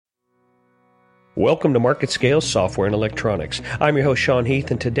Welcome to Market Scale Software and Electronics. I'm your host, Sean Heath,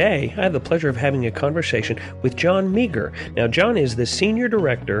 and today I have the pleasure of having a conversation with John Meager. Now, John is the Senior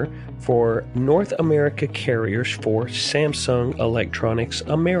Director for North America Carriers for Samsung Electronics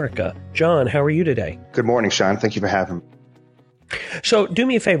America. John, how are you today? Good morning, Sean. Thank you for having me. So do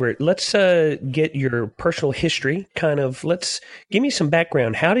me a favor. Let's get your personal history. Let's give me some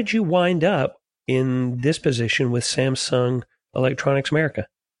background. How did you wind up in this position with Samsung Electronics America?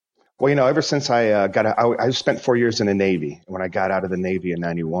 Well, ever since I spent 4 years in the Navy. When I got out of the Navy in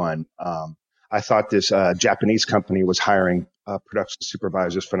 '91, I thought this Japanese company was hiring production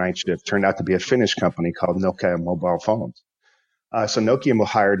supervisors for night shift. Turned out to be a Finnish company called Nokia Mobile Phones. So Nokia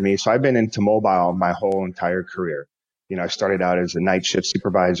hired me. So I've been into mobile my whole entire career. I started out as a night shift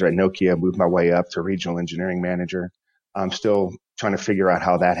supervisor at Nokia, moved my way up to regional engineering manager. I'm still trying to figure out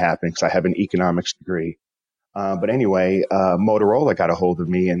how that happened because I have an economics degree. But anyway, Motorola got a hold of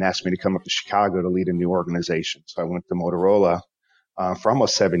me and asked me to come up to Chicago to lead a new organization. So I went to Motorola for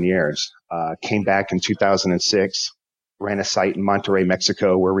almost 7 years. Came back in 2006, ran a site in Monterrey,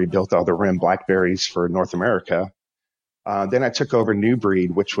 Mexico, where we built all the RIM Blackberries for North America. Then I took over New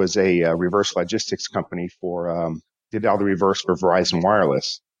Breed, which was a reverse logistics company did all the reverse for Verizon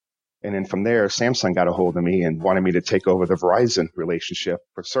Wireless. And then from there, Samsung got a hold of me and wanted me to take over the Verizon relationship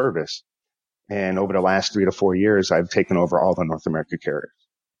for service. And over the last 3 to 4 years, I've taken over all the North America carriers.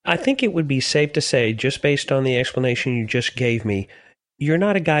 I think it would be safe to say, just based on the explanation you just gave me, you're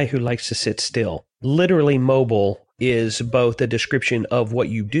not a guy who likes to sit still. Literally, mobile is both a description of what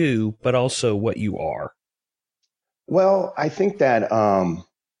you do, but also what you are. Well, I think that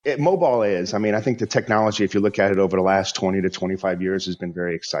mobile is. I think the technology, if you look at it over the last 20 to 25 years, has been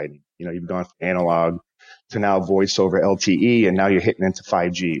very exciting. You've gone from analog to now voice over LTE, and now you're hitting into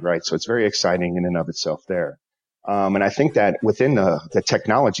 5G, right? So it's very exciting in and of itself there. And I think that within the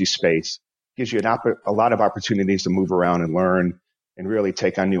technology space gives you a lot of opportunities to move around and learn and really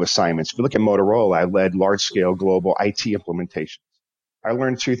take on new assignments. If you look at Motorola, I led large-scale global IT implementations. I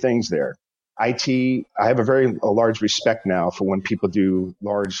learned two things there. IT, I have a large respect now for when people do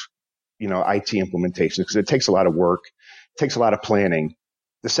large, IT implementations because it takes a lot of work, it takes a lot of planning.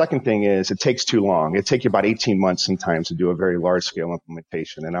 The second thing is it takes too long. It takes you about 18 months sometimes to do a very large scale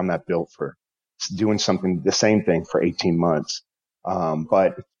implementation. And I'm not built for doing the same thing for 18 months.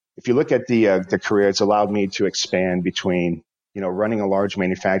 But if you look at the career, it's allowed me to expand between, running a large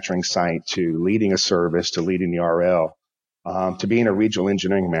manufacturing site to leading a service to leading the RL. To being a regional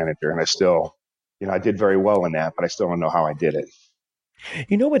engineering manager. And I still, I did very well in that, but I still don't know how I did it.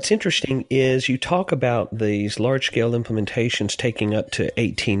 What's interesting is you talk about these large-scale implementations taking up to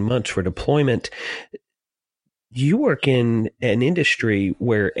 18 months for deployment. You work in an industry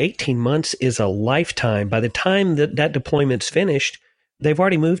where 18 months is a lifetime. By the time that deployment's finished, they've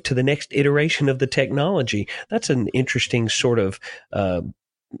already moved to the next iteration of the technology. That's an interesting sort of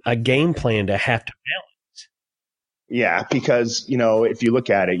a game plan to have to balance. Yeah, because, if you look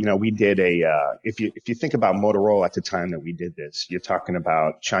at it, we did if you think about Motorola at the time that we did this, you're talking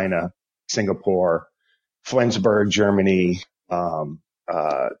about China, Singapore, Flensburg, Germany,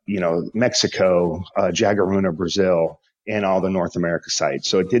 Mexico, Jaguaruna, Brazil, and all the North America sites.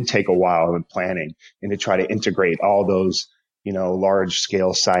 So it did take a while in planning and to try to integrate all those, large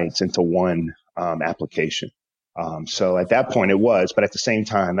scale sites into one application. So at that point it was, but at the same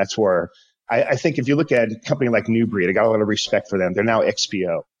time, that's where I think if you look at a company like New Breed, I got a lot of respect for them. They're now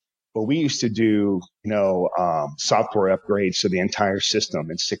XPO. But we used to do, software upgrades to the entire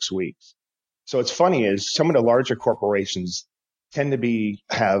system in 6 weeks. So what's funny is some of the larger corporations tend to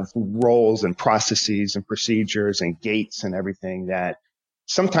have roles and processes and procedures and gates and everything that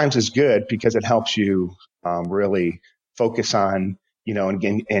sometimes is good because it helps you really focus on,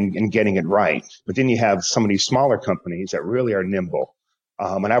 and getting it right. But then you have some of these smaller companies that really are nimble.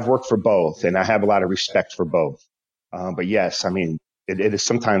 And I've worked for both, and I have a lot of respect for both. But yes, it is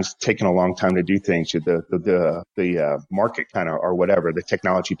sometimes taking a long time to do things. The market or whatever, the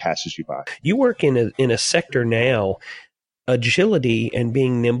technology passes you by. You work in a sector now, agility and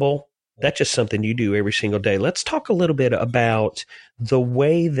being nimble. That's just something you do every single day. Let's talk a little bit about the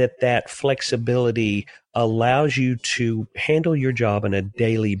way that flexibility allows you to handle your job on a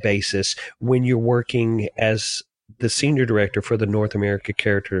daily basis when you're working as the senior director for the North America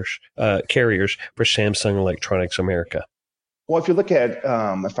carriers for Samsung Electronics America. Well, if you look at,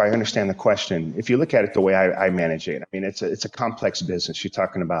 if I understand the question, if you look at it the way I manage it, it's a complex business. You're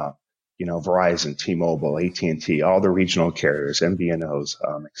talking about, Verizon, T-Mobile, AT&T, all the regional carriers, MVNOs,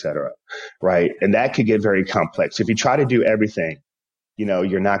 et cetera, right? And that could get very complex. If you try to do everything,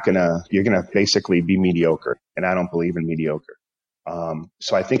 you're going to basically be mediocre. And I don't believe in mediocre.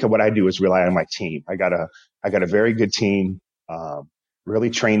 So I think what I do is rely on my team. I got a very good team, really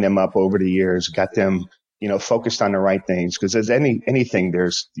trained them up over the years, got them, focused on the right things. Cause there's anything,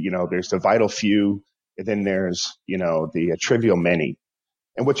 there's the vital few, and then there's, the trivial many.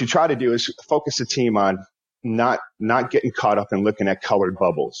 And what you try to do is focus the team on not getting caught up in looking at colored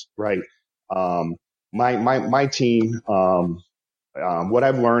bubbles, right? Um, my team, what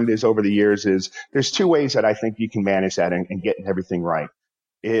I've learned is over the years is there's two ways that I think you can manage that and get everything right.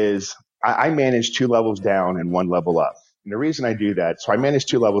 Is I manage two levels down and one level up. And the reason I do that, so I manage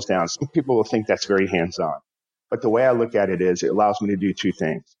two levels down. Some people will think that's very hands-on, but the way I look at it is it allows me to do two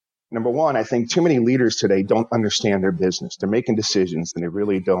things. Number one, I think too many leaders today don't understand their business. They're making decisions and they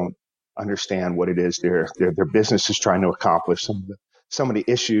really don't understand what it is their business is trying to accomplish, some of the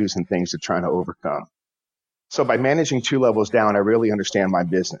issues and things they're trying to overcome. So by managing two levels down, I really understand my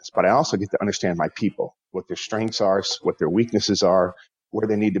business, but I also get to understand my people, what their strengths are, what their weaknesses are, where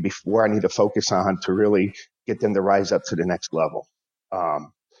they need to be, where I need to focus on to really get them to rise up to the next level.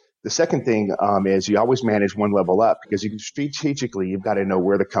 Um, the second thing is you always manage one level up because you strategically, you've got to know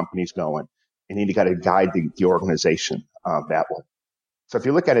where the company's going and you got to guide the organization that way. So if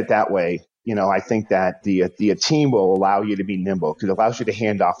you look at it that way, I think that the team will allow you to be nimble because it allows you to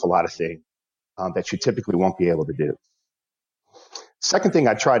hand off a lot of things that you typically won't be able to do. Second thing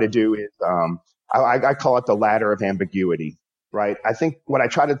I try to do is I call it the ladder of ambiguity, right? I think what I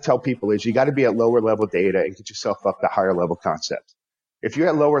try to tell people is you got to be at lower level data and get yourself up to higher level concepts. If you're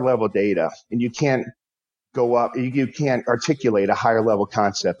at lower level data and you can't go up, you can't articulate a higher level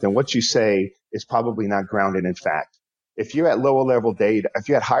concept, then what you say is probably not grounded in fact. If you're at lower level data, if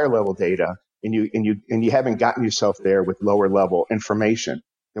you're at higher level data and you haven't gotten yourself there with lower level information,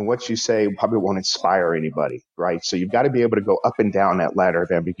 then what you say probably won't inspire anybody, right? So you've got to be able to go up and down that ladder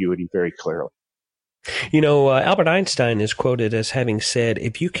of ambiguity very clearly. Albert Einstein is quoted as having said,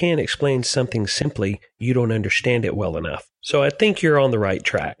 if you can't explain something simply, you don't understand it well enough. So I think you're on the right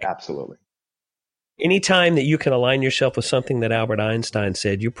track. Absolutely. Anytime that you can align yourself with something that Albert Einstein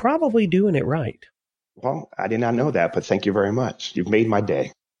said, you're probably doing it right. Well, I did not know that, but thank you very much. You've made my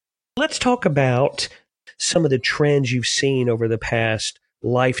day. Let's talk about some of the trends you've seen over the past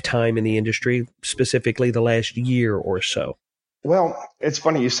lifetime in the industry, specifically the last year or so. Well, it's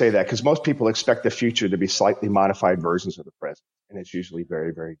funny you say that because most people expect the future to be slightly modified versions of the present, and it's usually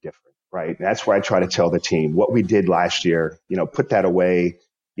very, very different, right? And that's why I try to tell the team what we did last year. Put that away.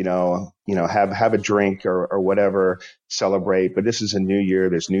 Have a drink or whatever, celebrate. But this is a new year.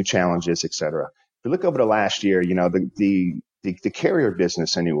 There's new challenges, et cetera. If you look over the last year, the carrier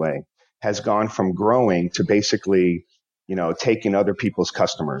business anyway has gone from growing to basically taking other people's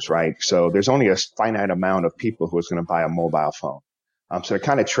customers, right? So there's only a finite amount of people who is going to buy a mobile phone. So they're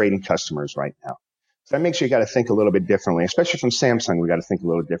kind of trading customers right now. So that makes you got to think a little bit differently, especially from Samsung. We got to think a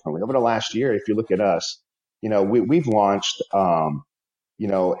little differently. Over the last year, if you look at us, we've launched, a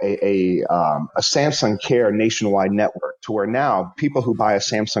Samsung Care nationwide network to where now people who buy a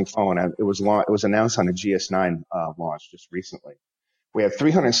Samsung phone, it was announced on the GS9 launch just recently. We have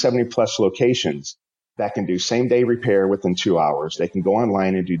 370 plus locations that can do same day repair within 2 hours. They can go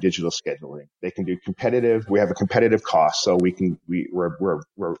online and do digital scheduling. They can do competitive. We have a competitive cost. So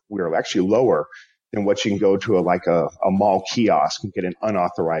we're actually lower than what you can go to a mall kiosk and get an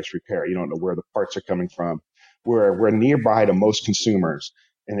unauthorized repair. You don't know where the parts are coming from. We're nearby to most consumers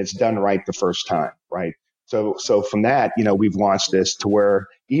and it's done right the first time, right? So from that, we've launched this to where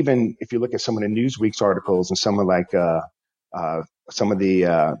even if you look at some of the Newsweek's articles and some of some of the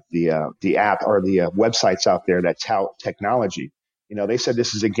app or the websites out there that tout technology, they said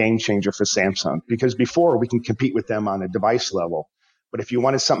this is a game changer for Samsung because before we can compete with them on a device level. But if you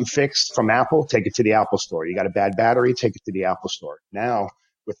wanted something fixed from Apple, take it to the Apple store. You got a bad battery, take it to the Apple store. Now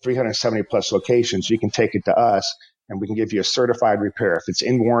with 370 plus locations, you can take it to us and we can give you a certified repair. If it's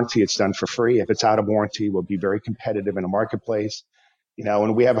in warranty, it's done for free. If it's out of warranty, we'll be very competitive in the marketplace.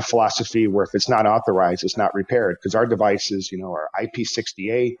 And we have a philosophy where if it's not authorized, it's not repaired because our devices, are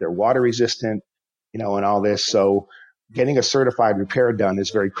IP68, they're water resistant, and all this. So getting a certified repair done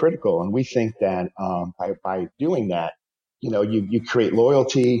is very critical. And we think that by doing that, you create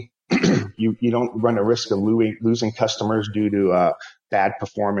loyalty. you don't run a risk of losing customers due to bad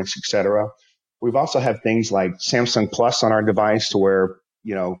performance, et cetera. We've also have things like Samsung Plus on our device to where,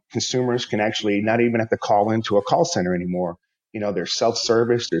 consumers can actually not even have to call into a call center anymore. There's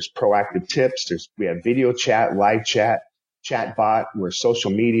self-service, there's proactive tips, we have video chat, live chat, chat bot, we're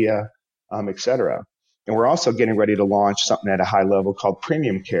social media, et cetera. And we're also getting ready to launch something at a high level called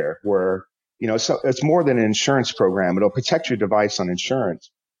Premium Care, where, so it's more than an insurance program. It'll protect your device on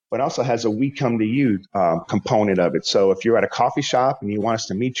insurance. but also has a we come to you component of it. So if you're at a coffee shop and you want us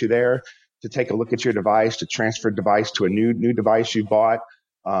to meet you there to take a look at your device, to transfer device to a new device you bought,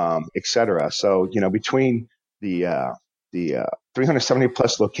 et cetera. So, between the 370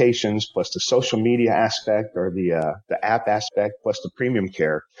 plus locations, plus the social media aspect or the app aspect, plus the premium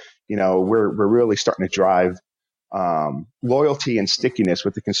care, we're really starting to drive loyalty and stickiness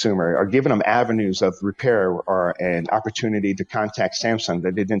with the consumer, are giving them avenues of repair or an opportunity to contact Samsung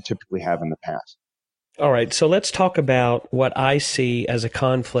that they didn't typically have in the past. All right, so let's talk about what I see as a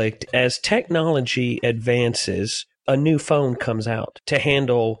conflict. As technology advances, a new phone comes out to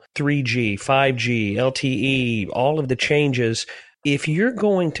handle 3G, 5G, LTE, all of the changes. If you're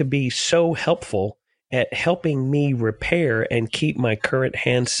going to be so helpful at helping me repair and keep my current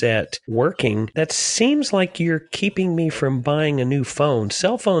handset working, that seems like you're keeping me from buying a new phone.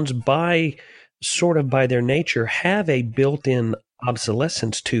 Cell phones, sort of by their nature, have a built-in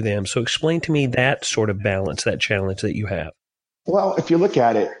obsolescence to them. So explain to me that sort of balance, that challenge that you have. Well, if you look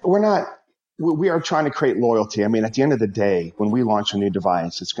at it, we are trying to create loyalty. I mean, at the end of the day, when we launch a new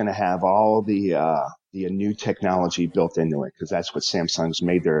device, it's going to have all the new technology built into it, because that's what Samsung's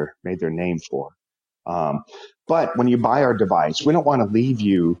made their name for. But when you buy our device, we don't want to leave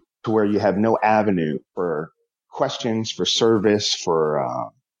you to where you have no avenue for questions, for service,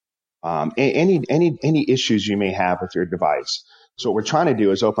 for any issues you may have with your device. So what we're trying to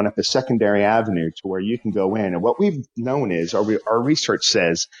do is open up a secondary avenue to where you can go in. And what we've known is, our research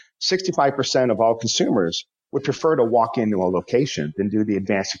says 65% of all consumers would prefer to walk into a location than do the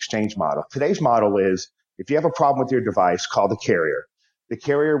advanced exchange model. Today's model is, if you have a problem with your device, call the carrier. The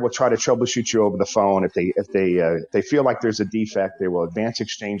carrier will try to troubleshoot you over the phone. If they feel like there's a defect, they will advance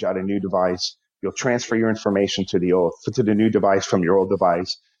exchange out a new device. You'll transfer your information to the new device from your old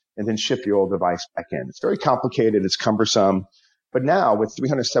device, and then ship your old device back in. It's very complicated. It's cumbersome. But now with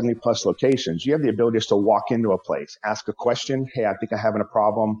 370 plus locations, you have the ability just to walk into a place, ask a question. Hey, I think I'm having a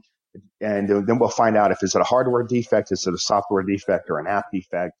problem. And then we'll find out if it's a hardware defect, is it a software defect, or an app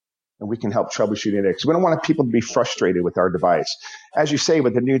defect, and we can help troubleshoot it. Because we don't want people to be frustrated with our device. As you say,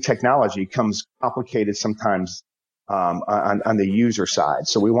 with the new technology comes complicated sometimes on the user side.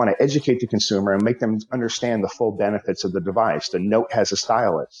 So we want to educate the consumer and make them understand the full benefits of the device. The Note has a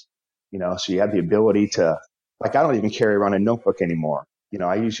stylus, so you have the ability to, like, I don't even carry around a notebook anymore.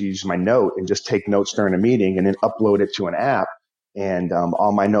 I usually use my Note and just take notes during a meeting and then upload it to an app. And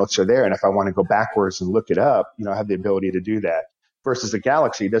all my notes are there. And if I want to go backwards and look it up, I have the ability to do that. Versus the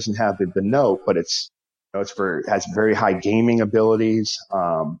Galaxy, it doesn't have the Note, but it has very high gaming abilities,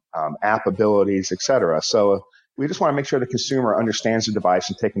 app abilities, etc. So we just want to make sure the consumer understands the device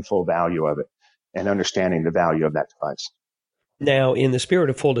and taking full value of it and understanding the value of that device. Now, in the spirit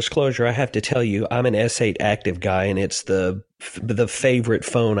of full disclosure, I have to tell you, I'm an S8 Active guy, and it's the favorite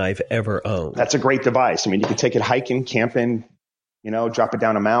phone I've ever owned. That's a great device. I mean, you can take it hiking, camping, drop it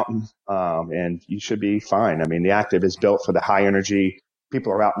down a mountain, and you should be fine. I mean, the Active is built for the high energy.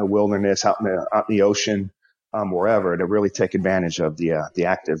 People are out in the wilderness, out in the ocean, wherever, to really take advantage of the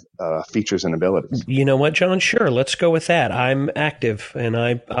Active features and abilities. You know what, John? Sure, let's go with that. I'm active and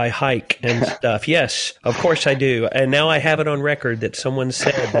I hike and stuff. Yes, of course I do. And now I have it on record that someone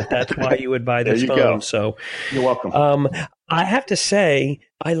said that that's why you would buy this phone. Go. So you're welcome. I have to say,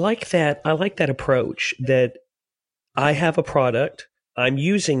 I like that approach that I have a product, I'm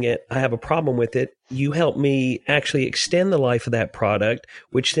using it, I have a problem with it. You help me actually extend the life of that product,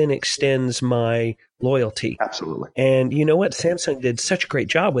 which then extends my loyalty. Absolutely. And you know what? Samsung did such a great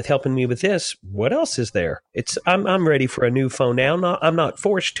job with helping me with this. What else is there? I'm ready for a new phone now. I'm not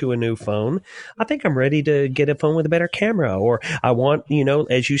forced to a new phone. I think I'm ready to get a phone with a better camera, or I want,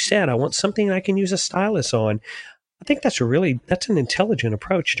 as you said, I want something I can use a stylus on. I think that's an intelligent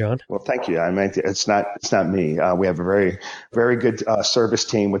approach, John. Well, thank you. I mean, it's not me. We have a very, very good service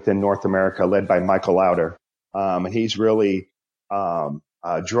team within North America, led by Michael Lauder, and he's really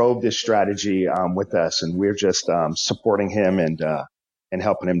drove this strategy with us, and we're just supporting him and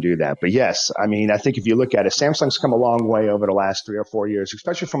helping him do that. But yes, I mean, I think if you look at it, Samsung's come a long way over the last 3 or 4 years,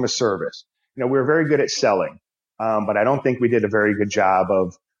 especially from a service. We're very good at selling, but I don't think we did a very good job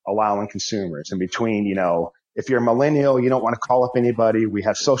of allowing consumers in between, if you're a millennial, you don't want to call up anybody. We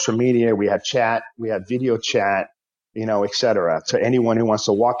have social media, we have chat, we have video chat, et cetera, to anyone who wants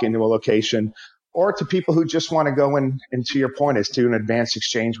to walk into a location, or to people who just want to go in, and to your point, is to an advanced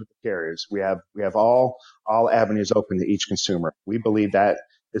exchange with the carriers. We have all avenues open to each consumer. We believe that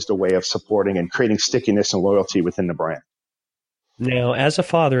is the way of supporting and creating stickiness and loyalty within the brand. Now, as a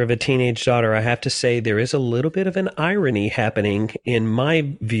father of a teenage daughter, I have to say there is a little bit of an irony happening, in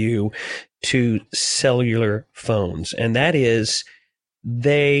my view, to cellular phones. And that is,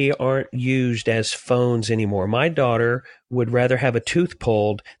 they aren't used as phones anymore. My daughter would rather have a tooth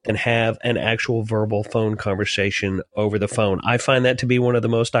pulled than have an actual verbal phone conversation over the phone. I find that to be one of the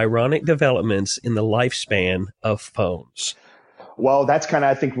most ironic developments in the lifespan of phones. Well, that's kind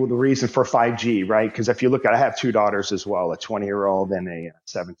of, I think, the reason for 5G, right? Because if you look at, I have two daughters as well, a 20-year-old and a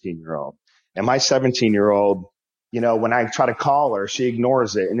 17-year-old. And my 17-year-old, when I try to call her, she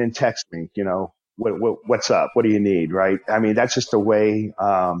ignores it and then texts me, what's up? What do you need? Right. I mean, that's just the way,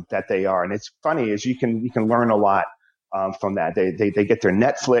 that they are. And it's funny is you can learn a lot, from that. They get their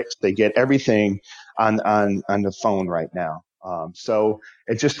Netflix, they get everything on the phone right now. So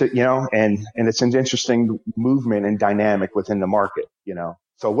it's just that, and it's an interesting movement and dynamic within the market.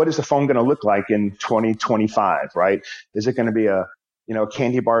 So what is the phone going to look like in 2025, right? Is it going to be a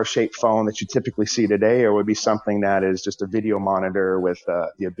candy bar shaped phone that you typically see today, or would it be something that is just a video monitor with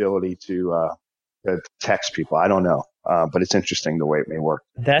the ability to text people? I don't know. But it's interesting the way it may work.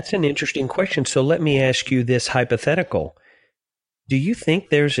 That's an interesting question. So let me ask you this hypothetical. Do you think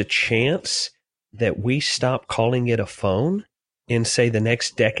there's a chance that we stop calling it a phone in, say, the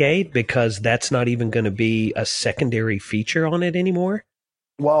next decade because that's not even going to be a secondary feature on it anymore?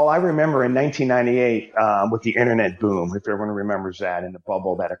 Well, I remember in 1998, with the internet boom, if everyone remembers that, and the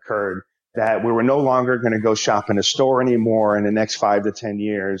bubble that occurred, that we were no longer going to go shop in a store anymore in the next 5 to 10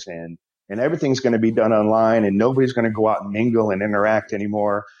 years. And everything's going to be done online and nobody's going to go out and mingle and interact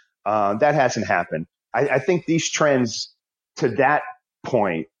anymore. That hasn't happened. I think these trends to that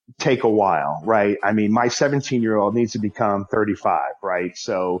point take a while, right? I mean, my 17-year-old needs to become 35, right?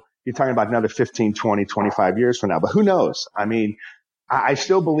 So you're talking about another 15, 20, 25 years from now, but who knows? I mean, I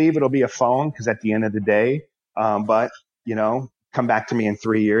still believe it'll be a phone because at the end of the day, but come back to me in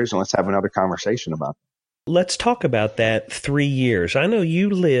 3 years and let's have another conversation about it. Let's talk about that 3 years. I know you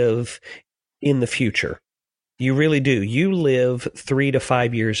live in the future. You really do. You live 3 to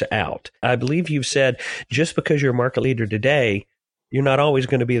 5 years out. I believe you've said just because you're a market leader today, you're not always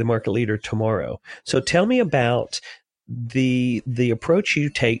going to be the market leader tomorrow. So tell me about the approach you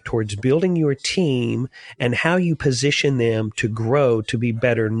take towards building your team and how you position them to grow to be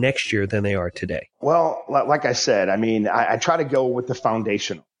better next year than they are today. Well, like I said, I mean, I try to go with the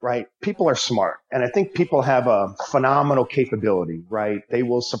foundational, right? People are smart, and I think people have a phenomenal capability, right? They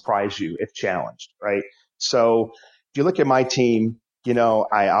will surprise you if challenged, right? So if you look at my team,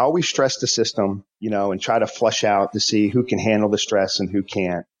 I always stress the system, and try to flush out to see who can handle the stress and who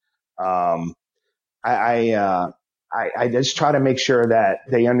can't. Um, I just try to make sure that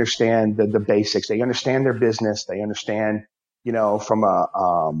they understand the basics. They understand their business. They understand,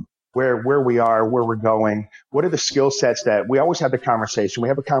 from where we are, where we're going. What are the skill sets that we always have the conversation? We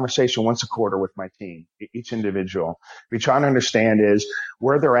have a conversation once a quarter with my team, each individual. We try to understand is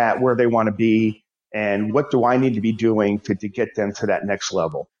where they're at, where they want to be, and what do I need to be doing to get them to that next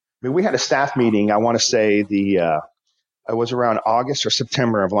level. I mean, we had a staff meeting. I want to say it was around August or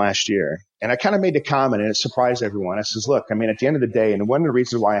September of last year. And I kind of made the comment and it surprised everyone. I says, look, I mean, at the end of the day, and one of the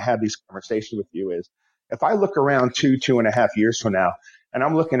reasons why I have these conversations with you is if I look around 2.5 years from now, and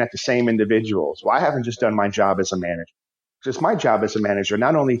I'm looking at the same individuals, well, I haven't just done my job as a manager. It's my job as a manager,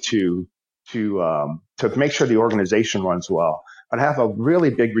 not only to make sure the organization runs well, but I have a really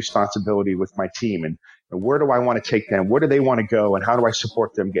big responsibility with my team. And where do I want to take them? Where do they want to go? And how do I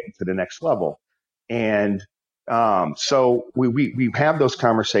support them getting to the next level? And so we have those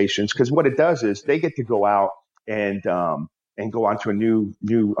conversations because what it does is they get to go out and go on to a new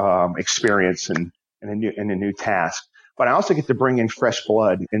experience and a new task. But I also get to bring in fresh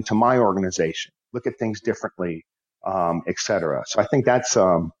blood into my organization, look at things differently, et cetera. So I think that's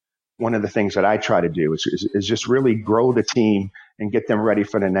one of the things that I try to do is just really grow the team and get them ready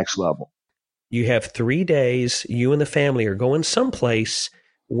for the next level. You have 3 days. You and the family are going someplace.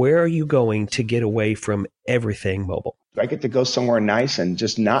 Where are you going to get away from everything mobile? Do I get to go somewhere nice and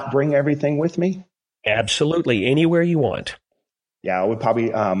just not bring everything with me? Absolutely. Anywhere you want. Yeah, I would probably,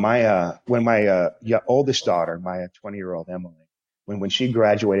 when my oldest daughter, my 20-year-old Emily, when she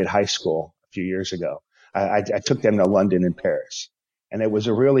graduated high school a few years ago, I took them to London and Paris. And it was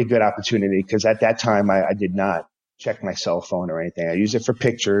a really good opportunity because at that time I did not check my cell phone or anything. I used it for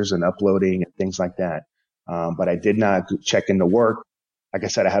pictures and uploading and things like that. But I did not check into work. Like I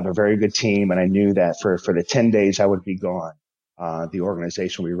said, I have a very good team, and I knew that for the 10 days I would be gone, the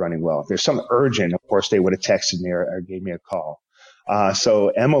organization would be running well. If there's something urgent, of course, they would have texted me or gave me a call. So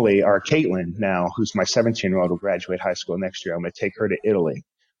Emily, or Caitlin now, who's my 17-year-old, will graduate high school next year. I'm going to take her to Italy.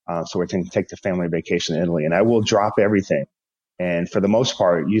 So we're going to take the family vacation to Italy, and I will drop everything. And for the most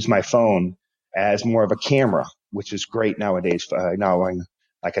part, use my phone as more of a camera, which is great nowadays. Now,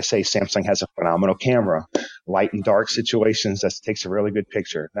 like I say, Samsung has a phenomenal camera. A light and dark situations, that takes a really good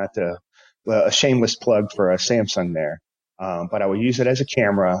picture. Not a shameless plug for a Samsung there. But I will use it as a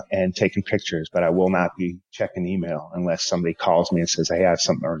camera and taking pictures, but I will not be checking email unless somebody calls me and says, hey, I have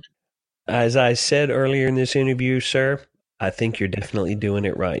something urgent. As I said earlier in this interview, sir, I think you're definitely doing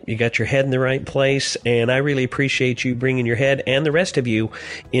it right. You got your head in the right place, and I really appreciate you bringing your head and the rest of you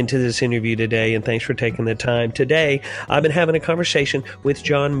into this interview today, and thanks for taking the time. Today, I've been having a conversation with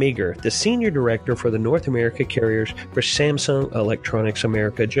John Meagher, the Senior Director for the North America Carriers for Samsung Electronics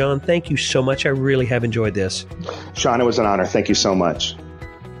America. John, thank you so much. I really have enjoyed this. Sean, it was an honor. Thank you so much.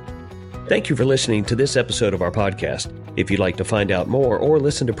 Thank you for listening to this episode of our podcast. If you'd like to find out more or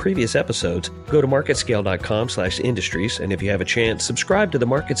listen to previous episodes, go to marketscale.com/industries. And if you have a chance, subscribe to the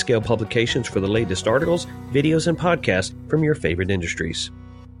MarketScale publications for the latest articles, videos, and podcasts from your favorite industries.